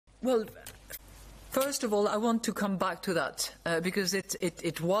Well, first of all, I want to come back to that because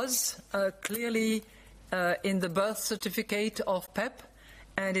it was clearly in the birth certificate of PEPP,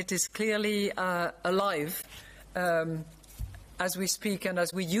 and it is clearly alive as we speak and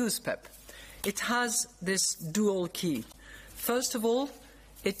as we use PEPP. It has this dual key. First of all,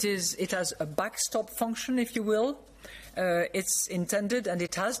 it has a backstop function, if you will. It's intended, and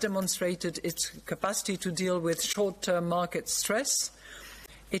it has demonstrated its capacity to deal with short-term market stress.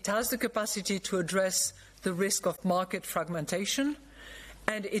 It has the capacity to address the risk of market fragmentation,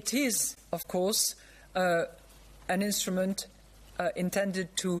 and it is, of course, an instrument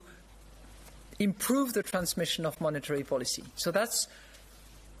intended to improve the transmission of monetary policy. So that's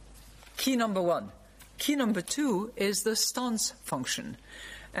key number one. Key number two is the stance function.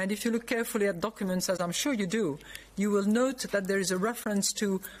 And if you look carefully at documents, as I'm sure you do, you will note that there is a reference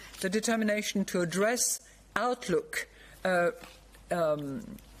to the determination to address outlook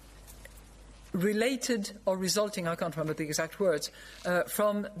related or resulting, I can't remember the exact words,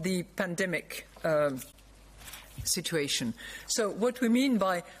 from the pandemic situation. So what we mean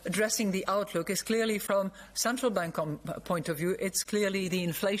by addressing the outlook is clearly from central bank point of view, it's clearly the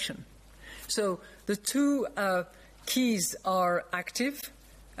inflation. So the two keys are active,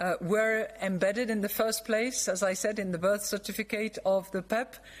 were embedded in the first place, as I said, in the birth certificate of the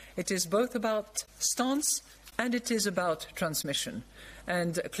PEPP. It is both about stance and it is about transmission.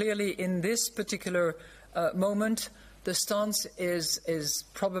 And clearly in this particular moment, the stance is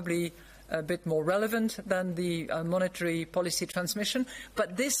probably a bit more relevant than the monetary policy transmission.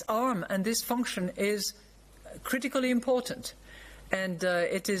 But this arm and this function is critically important. And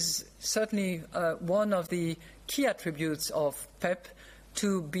it is certainly one of the key attributes of PEPP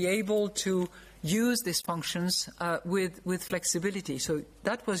to be able to use these functions with flexibility. So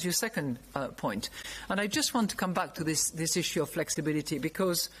that was your second point. And I just want to come back to this issue of flexibility,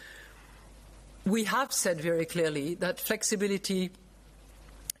 because we have said very clearly that flexibility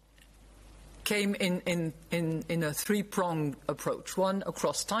came in a three-pronged approach. One,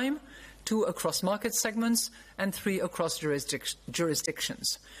 across time; two, across market segments; and three, across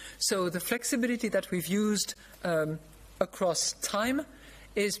jurisdictions. So the flexibility that we've used across time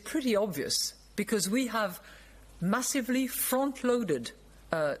is pretty obvious, because we have massively front-loaded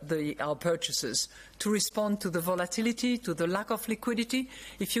our purchases to respond to the volatility, to the lack of liquidity.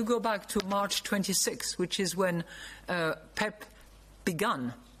 If you go back to March 26, which is when PEPP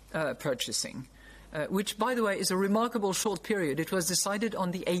began purchasing, which, by the way, is a remarkable short period. It was decided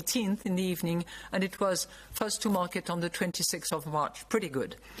on the 18th in the evening, and it was first to market on the 26th of March. Pretty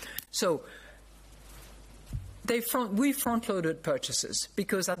good. So we front-loaded purchases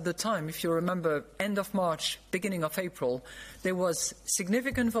because at the time, if you remember, end of March, beginning of April, there was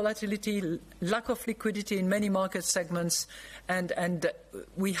significant volatility, lack of liquidity in many market segments, and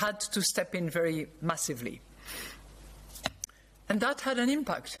we had to step in very massively. And that had an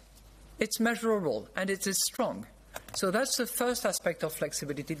impact. It's measurable and it is strong. So that's the first aspect of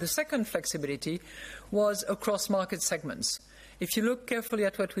flexibility. The second flexibility was across market segments. If you look carefully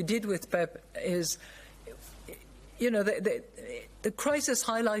at what we did with PEPP, is, you know, the crisis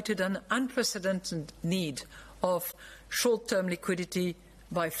highlighted an unprecedented need of short-term liquidity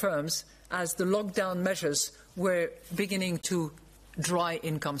by firms as the lockdown measures were beginning to dry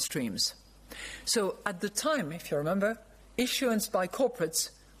income streams. So at the time, if you remember, issuance by corporates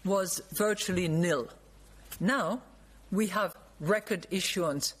was virtually nil. Now we have record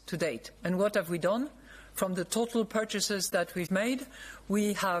issuance to date. And what have we done? From the total purchases that we've made,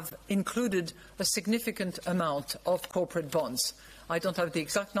 we have included a significant amount of corporate bonds. I don't have the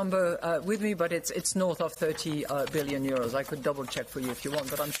exact number with me, but it's north of 30 billion euros. I could double check for you if you want,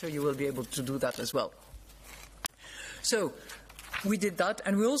 but I'm sure you will be able to do that as well. So we did that,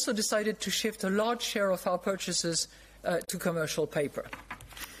 and we also decided to shift a large share of our purchases to commercial paper.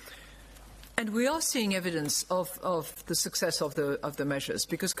 And we are seeing evidence of the success of the measures,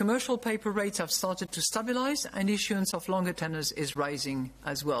 because commercial paper rates have started to stabilize and issuance of longer tenors is rising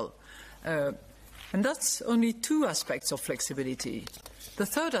as well. And that's only two aspects of flexibility. The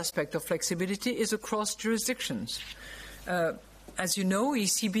third aspect of flexibility is across jurisdictions. As you know,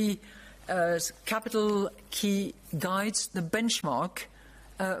 ECB capital key guides the benchmark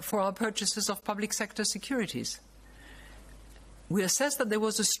for our purchases of public sector securities. We assessed that there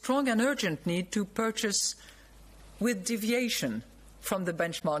was a strong and urgent need to purchase with deviation from the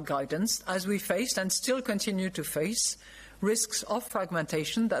benchmark guidance, as we faced and still continue to face risks of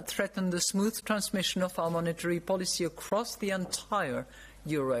fragmentation that threaten the smooth transmission of our monetary policy across the entire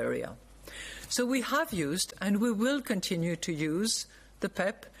euro area. So we have used, and we will continue to use, the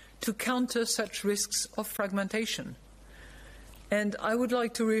PEPP to counter such risks of fragmentation. And I would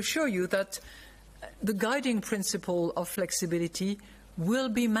like to reassure you that the guiding principle of flexibility will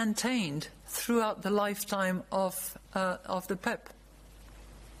be maintained throughout the lifetime of the PEPP.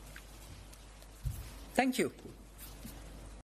 Thank you.